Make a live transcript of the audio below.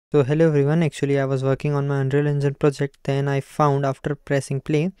So hello everyone, actually I was working on my Unreal Engine project, then I found after pressing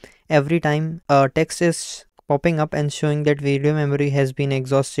play, every time text is popping up and showing that video memory has been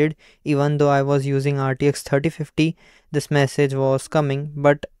exhausted. Even though I was using RTX 3050, this message was coming,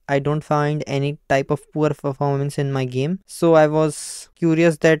 but I don't find any type of poor performance in my game. So I was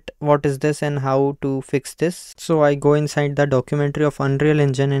curious that what is this and how to fix this. So I go inside the documentary of Unreal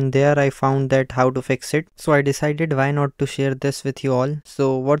Engine and there I found that how to fix it. So I decided why not to share this with you all.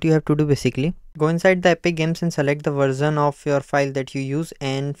 So what you have to do basically, go inside the Epic Games and select the version of your file that you use,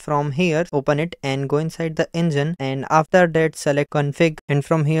 and from here open it and go inside the engine, and after that select config, and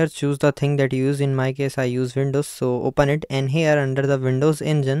from here choose the thing that you use. In my case I use Windows, so open it, and here under the Windows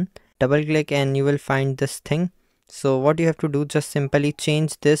engine double click and you will find this thing. So what you have to do, just simply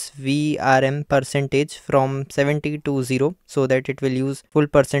change this VRM percentage from 70 to 0 so that it will use full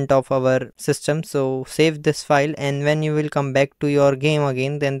percent of our system. So save this file, and when you will come back to your game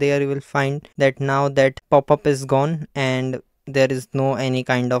again, then there you will find that now that pop-up is gone and there is no any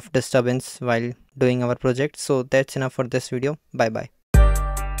kind of disturbance while doing our project. So that's enough for this video. Bye bye.